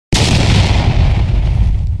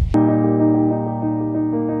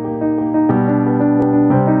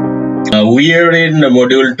We are in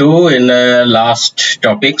module 2 in last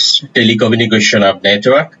topics, telecommunication of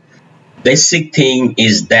network. Basic thing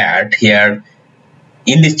is that here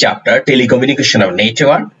in this chapter, telecommunication of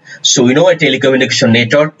network. So we know a telecommunication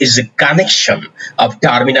network is a connection of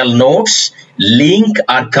terminal nodes linked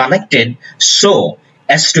or connected so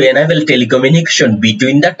as to enable telecommunication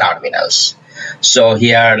between the terminals. So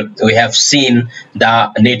here we have seen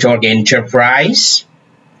the network enterprise.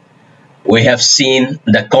 We have seen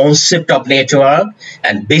the concept of network,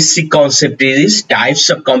 and basic concept is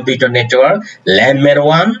types of computer network, LAN Layer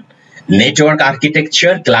 1, network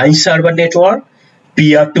architecture, client-server network,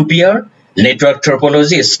 peer-to-peer, network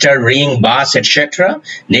topology, star, ring, bus, etc.,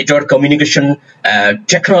 network communication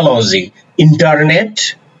technology,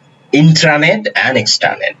 internet, intranet, and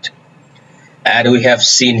extranet. And we have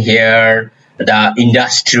seen here the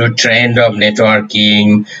industrial trend of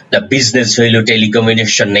networking, the business value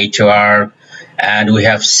telecommunication network, and we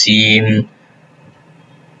have seen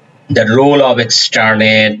the role of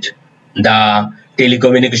extranet, the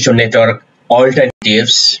telecommunication network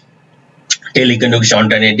alternatives,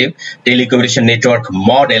 telecommunication network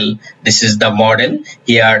model. This is the model.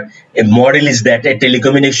 Here a model is that a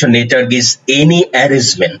telecommunication network is any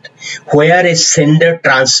arrangement where a sender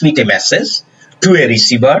transmits a message to a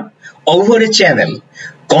receiver over a channel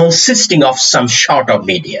consisting of some sort of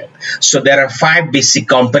medium. So there are 5 basic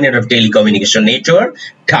components of telecommunication network: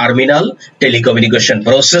 terminal, telecommunication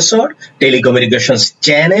processor, telecommunications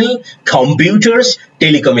channel, computers,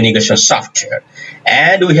 telecommunication software.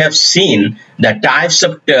 And we have seen the types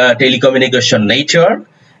of telecommunication network,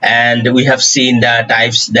 and we have seen the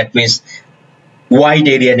types, that means wide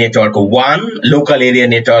area network 1, local area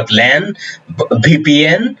network LAN,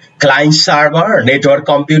 VPN, client server, network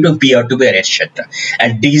computer, peer-to-peer, etc.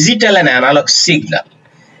 and digital and analog signal.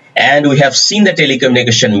 And we have seen the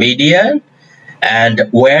telecommunication media and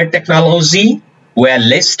wire technology,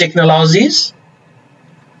 wireless technologies,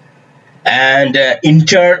 and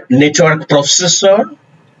inter-network processor.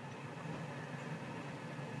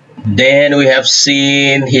 Then we have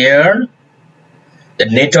seen here the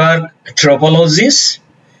network topologies,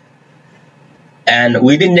 and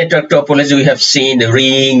within network topology we have seen the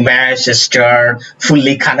ring, mesh, star,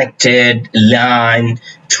 fully connected, line,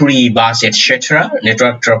 tree, bus, etc.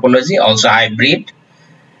 network topology, also hybrid.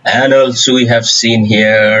 And also we have seen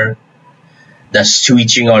here the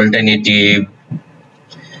switching alternative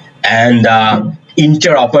and the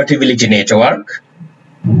interoperability network,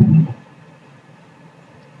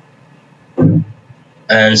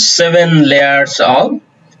 and 7 layers of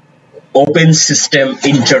open system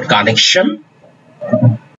interconnection.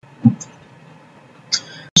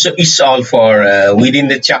 So it's all for within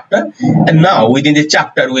the chapter. And now within the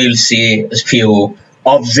chapter we will see a few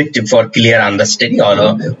objectives for clear understanding.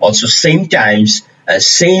 Also same times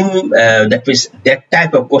that means that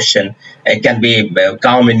type of question can be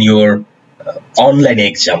come in your online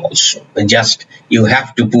exam also. Just you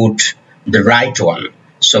have to put the right one.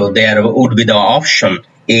 So there would be the option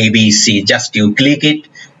A, B, C. Just you click it,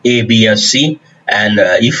 A, B, or C, and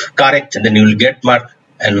if correct, then you will get mark,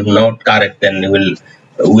 and not correct, then you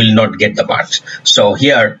will not get the marks. So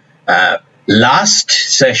here, last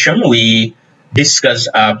session we discussed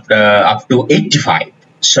up to 85.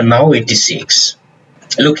 So now 86.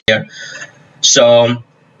 Look here. So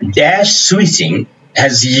dash switching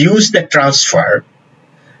has used the transfer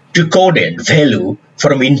to coded value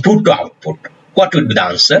from input to output. What would be the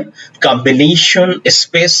answer? Combination,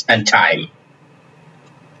 space, and time.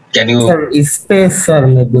 Can you? Sir, space, sir,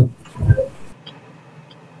 maybe.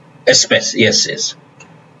 Space, yes.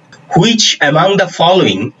 Which among the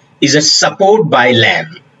following is a support by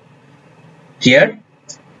LAN? Here,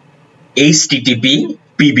 HTTP,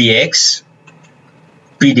 PBX,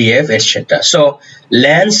 PDF, etc. So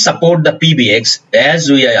LAN support the PBX,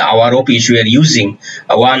 as our OPs we are using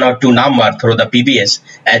 1 or 2 number through the PBS,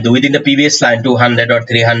 and within the PBS line 200 or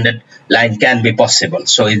 300 line can be possible.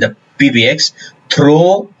 So in the PBX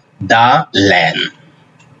through the LAN.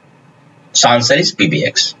 So answer is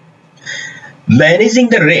PBX. Managing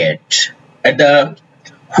the rate at the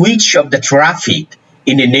which of the traffic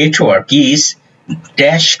in a network is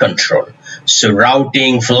dash control. So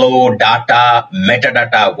routing, flow, data,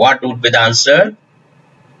 metadata, what would be the answer?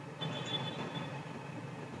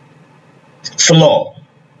 Flow.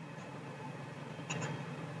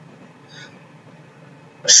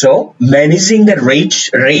 So managing the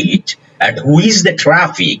rate at which the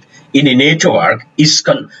traffic in a network is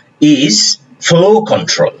flow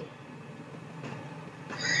control.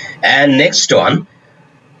 And next one,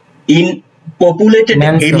 in populated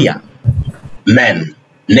area,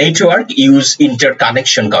 network use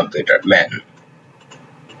interconnection computer,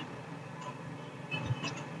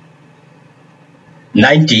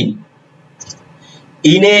 19.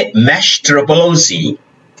 In a mesh topology,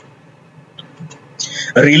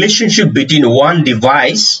 relationship between one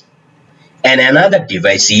device and another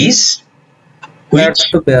device is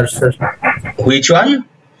Peer-to-peer, sir. which one?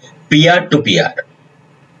 Peer-to-peer.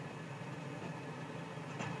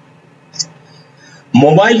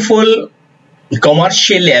 Mobile phone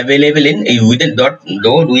commercially available in within dot,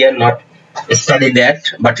 though we are not study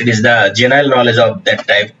that, but it is the general knowledge of that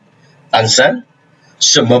type answer.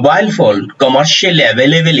 So mobile phone commercially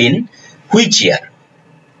available in which year?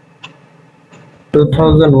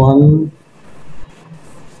 2001.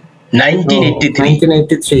 1983.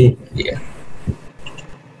 1983. Yeah.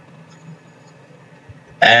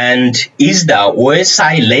 And is the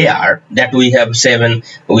OSI layer that we have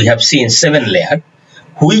seen 7 layer,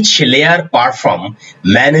 which layer perform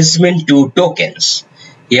management to tokens?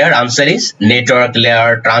 Here answer is network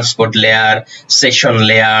layer, transport layer, session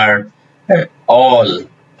layer, all.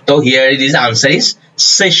 So here it is, answer is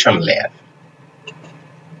session layer.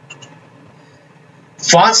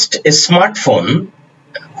 First smartphone,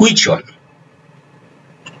 which one?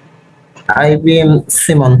 IBM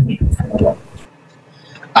Simon.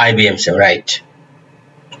 IBM, right.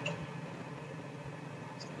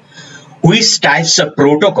 Which types of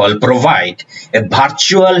protocol provide a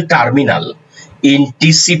virtual terminal in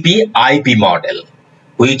TCP IP model?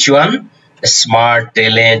 Which one? Smart,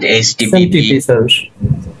 Telnet, HTTP. SMTP, sir.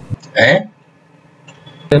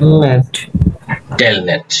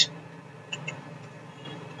 Telnet.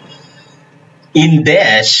 In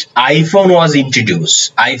this, iPhone was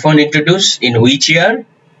introduced. iPhone introduced in which year?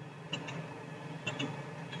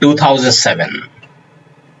 2007.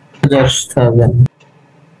 2007.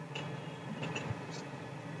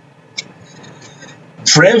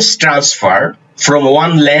 Frames transfer from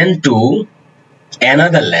one LAN to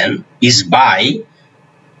another LAN is by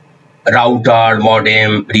router,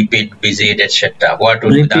 modem, repeat visit, etc. What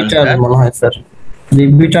would be the answer?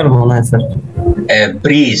 Repeater,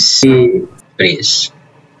 breeze. Breeze.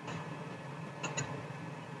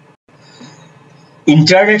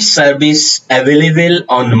 Internet service available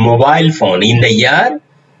on mobile phone in the year?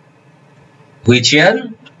 Which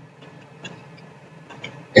year?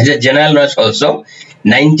 It's a general knowledge also.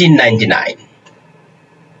 1999.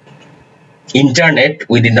 Internet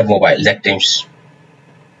within the mobile, that means.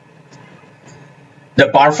 The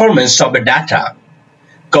performance of a data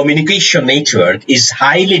communication network is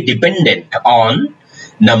highly dependent on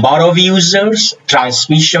number of users,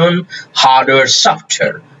 transmission, hardware,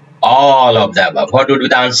 software, all of the above. What would be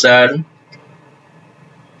the answer?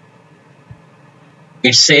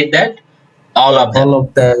 It said that all of them. All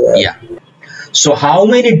of the. Yeah. So how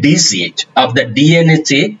many digits of the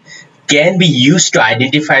DNA can be used to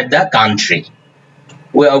identify the country?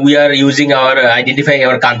 Well, we are using our identifying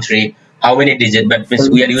our country. How many digits? But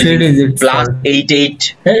we are using digits, plus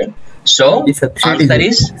 88. So answer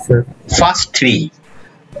is first 3.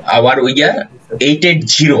 Our we are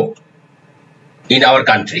 880 in our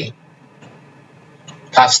country.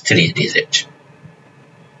 First 3 digits.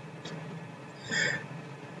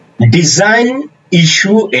 Design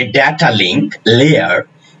issue a data link layer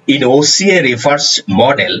in OCA refers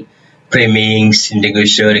model, framing,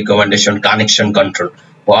 syndication, recommendation, connection control.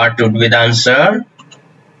 What would be the answer?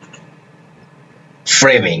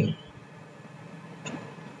 Framing.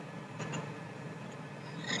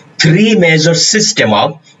 3 major system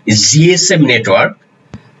of GSM network.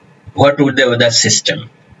 What would be the system?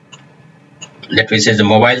 That which is the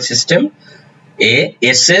mobile system. A,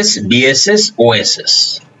 SS, BSS,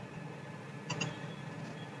 OSS.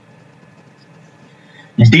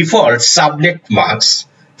 Default subnet marks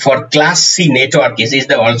for class C network is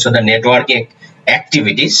also the networking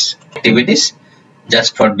activities.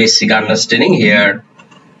 Just for basic understanding here,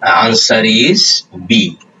 answer is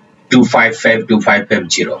B,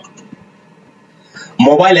 255.255.0.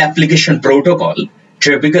 Mobile application protocol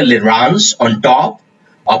typically runs on top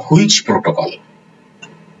of which protocol?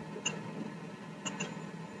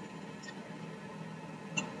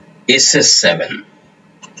 SS7.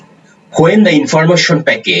 When the information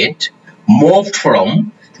packet moved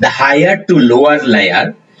from the higher to lower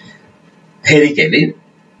layer,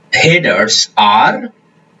 headers are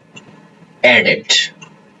added.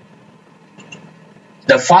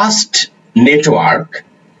 The first network,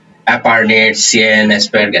 ARPANET, CN,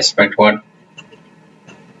 ASPECT, what?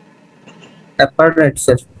 ARPANET,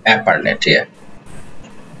 sir. ARPANET, yeah.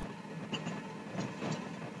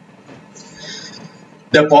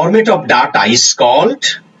 The format of data is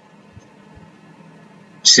called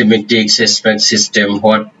semantic assessment system.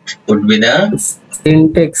 What would be the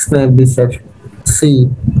syntax? Maybe, sir. C.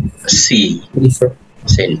 C. Yes, sir.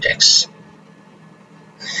 Syntax.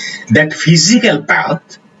 that physical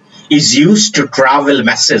path is used to travel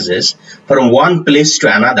messages from one place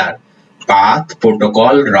to another. Path,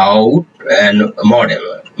 protocol, route, and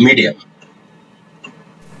medium.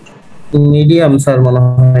 Medium, sir.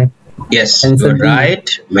 Monohai. Yes, Answer you're D.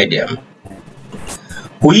 right. Medium.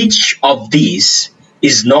 Which of these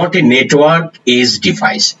is not a network edge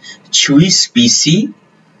device? Choose PC,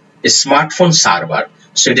 a smartphone server.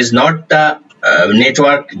 So it is not the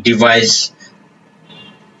network device.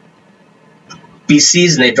 PC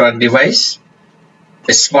is network device.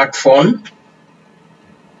 A smartphone.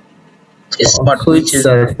 Switch,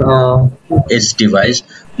 sir. Edge device,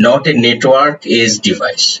 not a network edge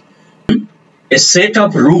device. A set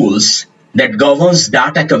of rules that governs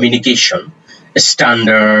data communication,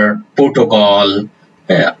 standard, protocol,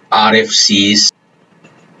 RFCs.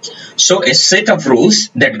 So a set of rules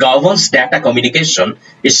that governs data communication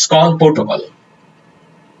is called protocol.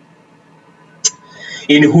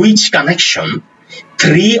 In which connection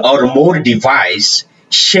 3 or more devices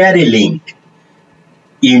share a link?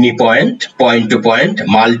 Unipoint, point-to-point,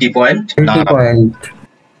 multi-point, Multi-point.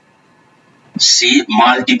 C,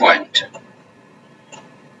 multi-point.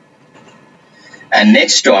 And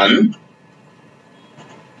next one,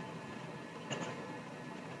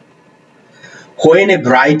 when a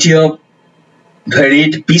variety of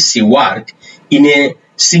varied PC work in a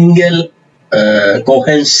single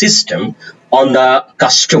coherent system on the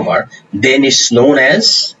customer, then it's known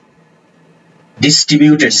as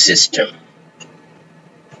distributed system.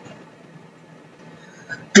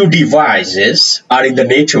 Two devices are in the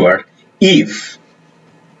network if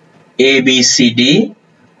A, B, C, D,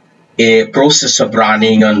 a process of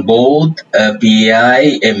running on both a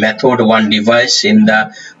PI, a method, one device in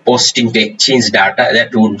the posting to exchange data.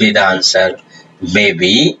 That would be the answer.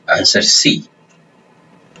 Maybe answer C.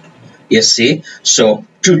 Yes, see. So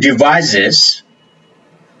two devices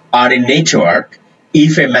are in network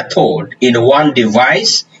if a method in one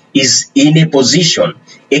device is in a position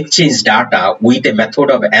exchange data with a method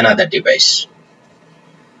of another device.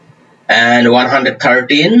 And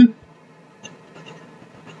 113.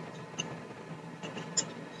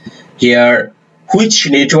 Here, which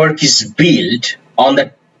network is built on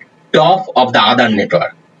the top of the other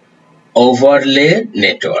network? Overlay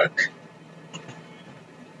network.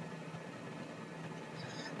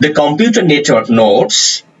 The computer network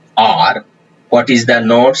nodes are, what is the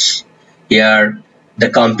nodes? Here, the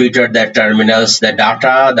computer that terminals the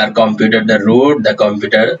data, the computer the root, the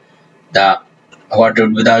computer the, what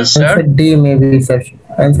would be the answer? Answer D maybe, sir.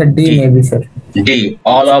 Answer D maybe, sir. D,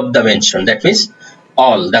 all of the mentioned. That means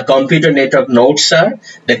all the computer network nodes are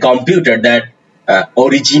the computer that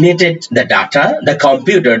originated the data, the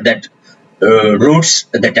computer that routes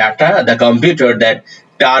the data, the computer that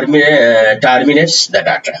terminates the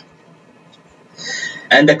data.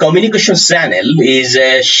 And the communication channel is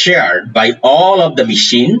shared by all of the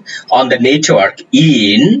machine on the network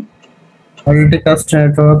in Multicast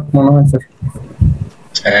network, Monohai,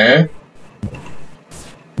 sir.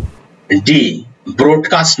 D,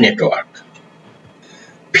 broadcast network.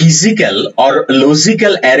 Physical or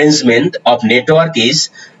logical arrangement of network is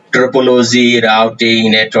topology,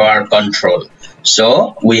 routing, network control.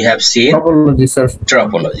 So we have seen Topology, sir.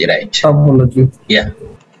 Topology, right? Topology. Yeah.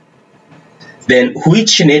 Then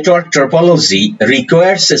which network topology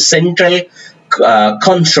requires a central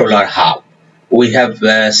controller hub? We have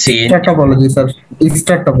seen Star topology, sir.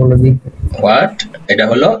 Star topology. what? Eta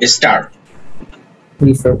holo star.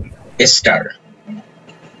 Yes, sir. Star.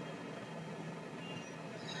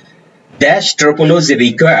 Dash topology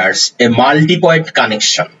requires a multi-point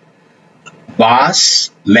connection.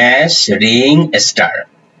 Bus, mesh, ring, star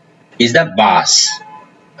is the bus.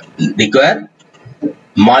 Require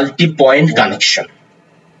multi-point connection.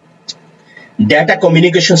 Data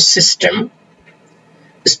communication system,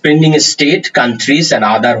 spanning state, countries, and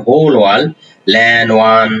other whole world. LAN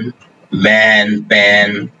 1, MAN,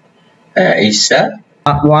 PAN is the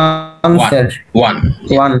One, sir. One.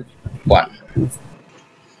 One.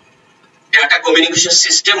 Data communication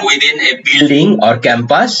system within a building or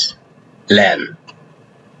campus, LAN.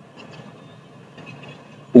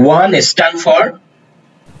 1 stand for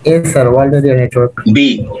A, sir. World area network.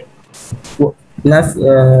 B. Plus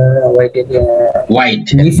white area. White.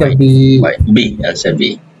 B, sir. B. White. B. Answer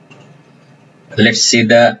B. Let's see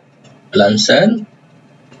the answer.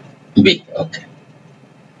 B. Okay.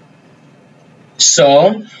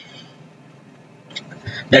 So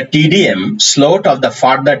the TDM slot of the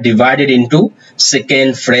further divided into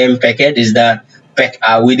second frame packet is the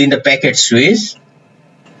within the packet switch.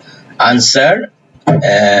 Answer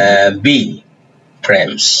B.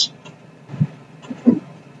 Frames.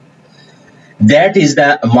 That is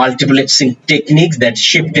the multiplexing technique that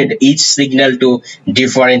shifted each signal to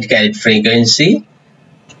different carried frequency.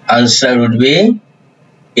 Answer would be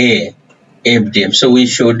A, FDM. So we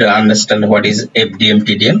should understand what is FDM,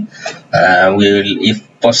 TDM. We will, if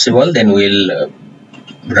possible, then we'll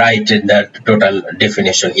write the total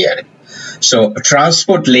definition here. So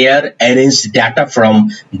transport layer arranges data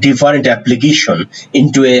from different application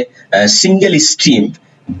into a single stream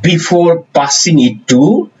before passing it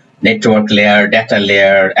to network layer, data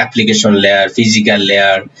layer, application layer, physical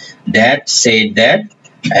layer. That said that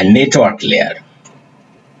a network layer.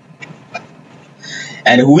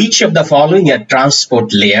 And which of the following a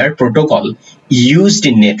transport layer protocol used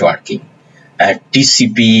in networking?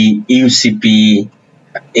 TCP, UCP,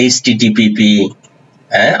 HTTP.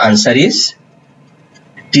 Answer is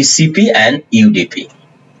TCP and UDP.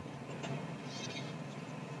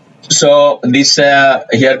 So this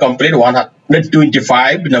here complete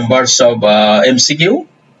 125 numbers of MCQ.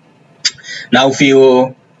 Now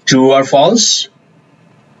few true or false.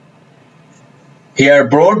 Here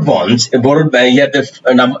broadband here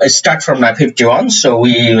the start from 51. So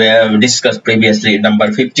we discussed previously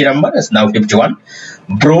number 50 number is now 51.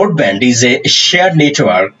 Broadband is a shared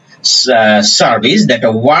network service that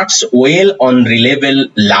works well on reliable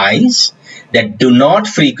lines that do not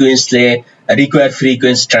require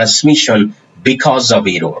frequency transmission because of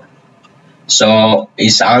error. So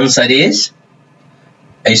his answer is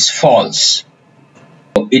false.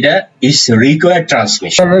 It is required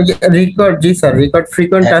transmission. Record, ji sir, record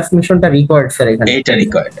frequent transmission ta record sir ekhane. Eta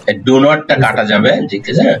required. Do not ta kata jabe, ठीक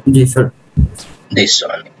है? जी sir. This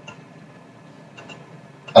one.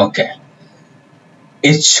 Okay.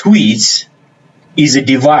 A switch is a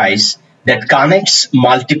device that connects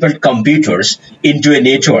multiple computers into a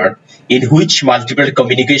network in which multiple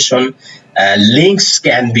communication links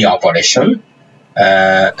can be operation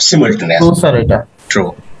simultaneously. True sir, eta.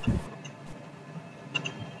 True.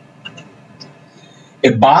 A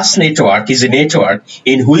bus network is a network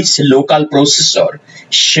in which local processor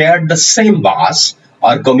share the same bus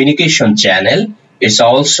or communication channel. It's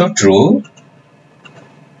also true.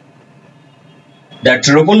 The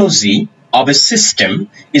topology of a system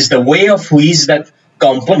is the way of which the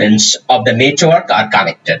components of the network are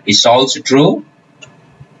connected. It's also true.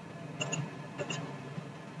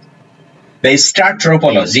 The star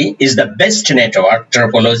topology is the best network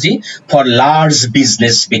topology for large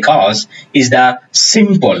business because it's the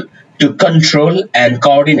simple to control and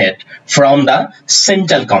coordinate from the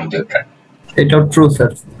central computer. It's true,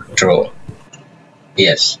 sir. True.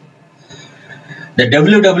 Yes. The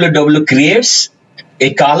www creates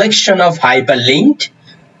a collection of hyperlinked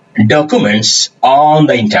documents on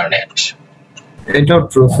the internet. It's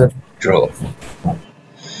true, sir. True.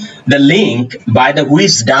 The link by the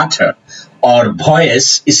which data or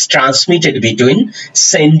voice is transmitted between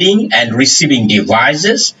sending and receiving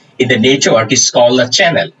devices in the network is called a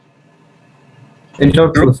channel. It's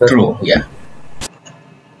true, sir. True, yeah.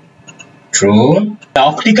 True. The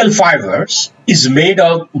optical fibers is made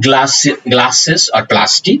of glasses or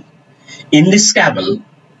plastic. In this cable,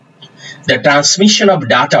 the transmission of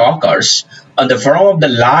data occurs on the form of the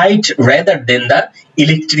light rather than the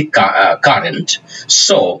electric current.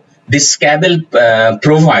 So, this cable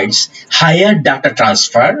provides higher data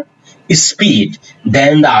transfer speed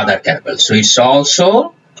than the other cable. So, it's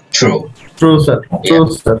also true. True, sir. True,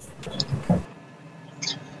 sir.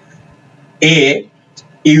 A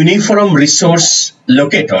uniform resource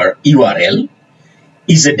locator URL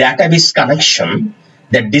is a database connection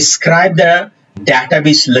that describes the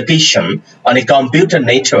database location on a computer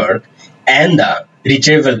network and the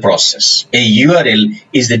retrieval process. A URL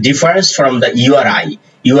is the difference from the URI.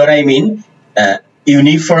 URI means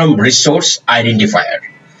Uniform Resource Identifier.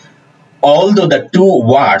 Although the two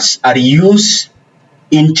words are used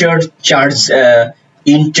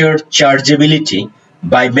interchangeability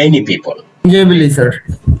by many people. Interchangeability, sir.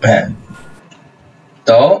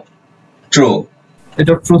 So, true.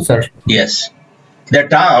 It's true, sir. Yes. The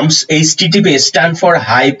terms HTTP stand for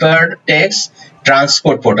Hypertext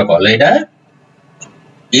Transport Protocol. It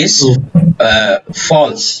is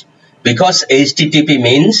false because HTTP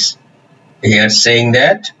means here saying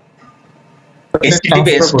that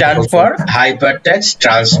HTTP stands for Hypertext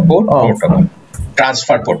Transport Protocol.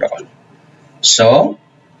 Transfer Protocol. So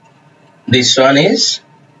this one is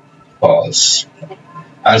false.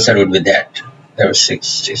 Answer would be that. There was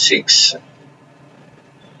 66.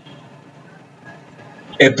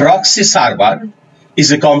 A proxy server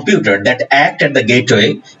is a computer that acts at the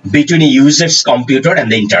gateway between a user's computer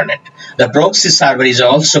and the internet. The proxy server is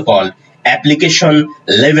also called application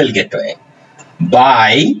level gateway.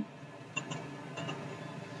 By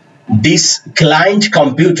this client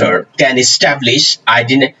computer can establish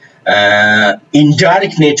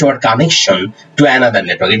indirect network connection to another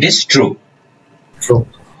network. It is true. True.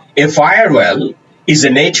 A firewall is a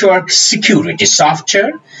network security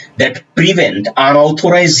software that prevent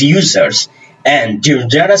unauthorized users and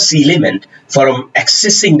dangerous element from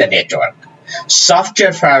accessing the network.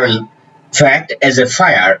 Software firewall act as a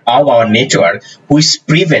fire of our network which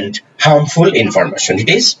prevent harmful information. It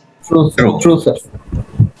is True. true. True, sir.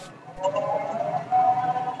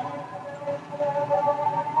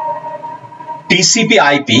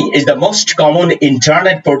 TCP/IP is the most common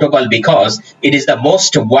internet protocol because it is the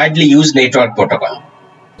most widely used network protocol.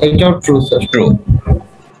 True, sir. True.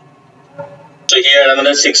 So here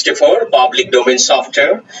another 64, public domain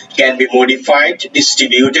software can be modified,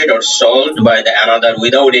 distributed or sold by the another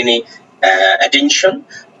without any attention,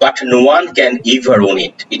 but no one can ever own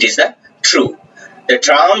it. It is the true. The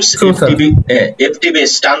terms True, FTP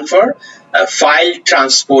stand for File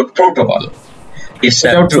Transport Protocol. It's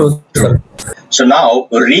true. So now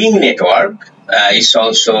ring network is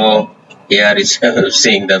also here is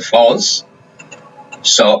saying the false.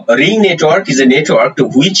 So ring network is a network to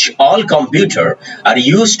which all computers are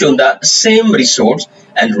used on the same resource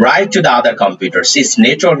and write to the other computers. It's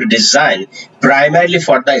network designed primarily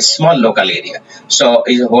for the small local area. So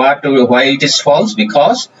why it is false?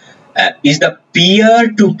 Because is the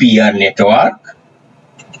peer-to-peer network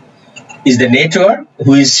is the network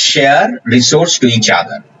which share resource to each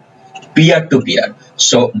other. Peer-to-peer.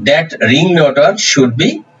 So that ring network should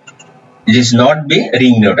be, it is not be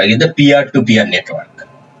ring network, it is the peer-to-peer network.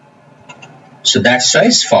 So that's why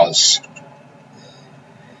it's false.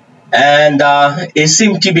 And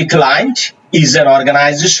SMTP client is an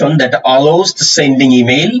organization that allows the sending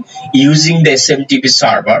email using the SMTP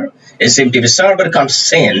server. SMTP server can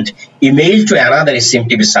send email to another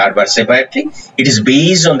SMTP server separately. It is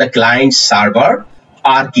based on the client server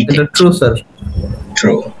architecture. True, sir.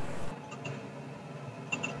 True.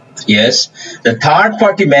 Yes, the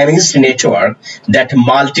third-party managed network that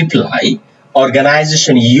multiply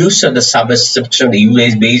organization use of the subscription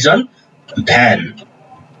is based on WAN.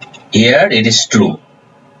 Here it is true.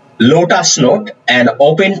 Lotus Note and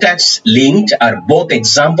OpenText Linked are both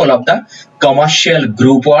example of the commercial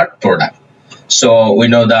group work product. So we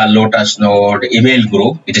know the Lotus Note email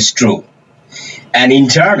group, it is true. And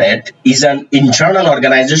internet is an internal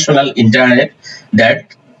organizational internet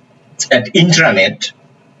that at intranet,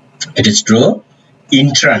 it is true,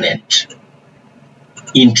 intranet,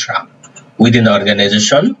 intra, within the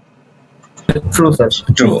organization. True, sir.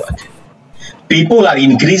 True. People are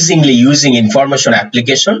increasingly using information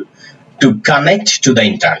application to connect to the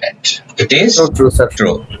internet. It is true, sir.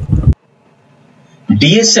 True.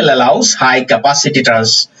 DSL allows high capacity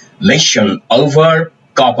transmission over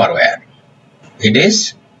copper wire. It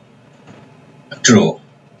is true.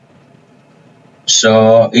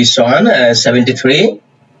 So it's on 73.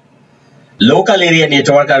 Local area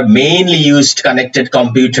network are mainly used connected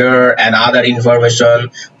computer and other information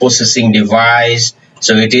processing device.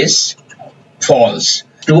 So it is false.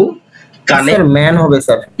 To connect. Sir, man hobe,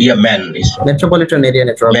 sir. Yeah, man is metropolitan area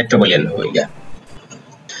network. Metropolitan, yeah.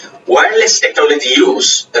 Wireless technology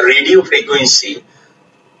use radio frequency.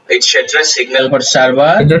 It address signal per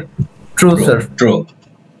server. True, sir. True.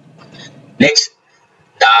 Next,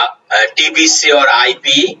 the TBC or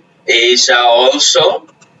IP is also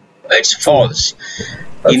it's false.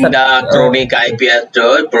 In the chronic IP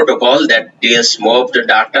protocol that deals more of the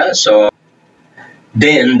data, so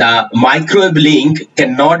then the microwave link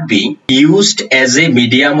cannot be used as a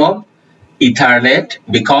medium of Ethernet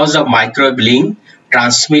because of microwave link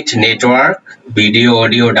transmit network, video,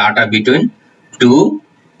 audio, data between two.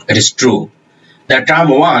 It is true. The term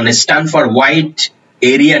WAN stands for wide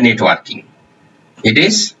area networking. It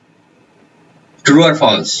is true or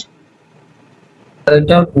false?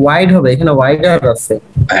 Wide hobe, ekhane wider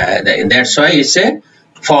ache. That's why it's a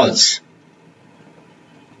false.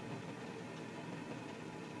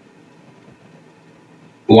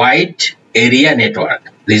 Wide area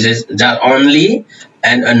network. This is the only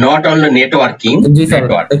and not only networking.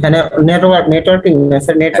 Network. Networking,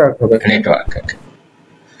 sir, network hobe. Network.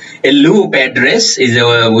 A loop address is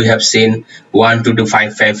we have seen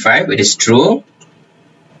 122.555. It is true.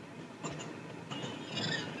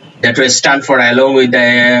 That will stand for along with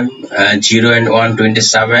the 0 and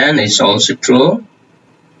 127 is also true.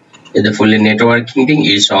 The fully networking thing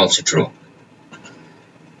is also true.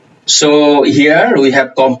 So here we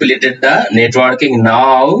have completed the networking.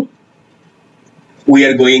 Now we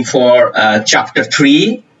are going for chapter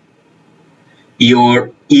 3,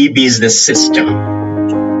 your e-business system.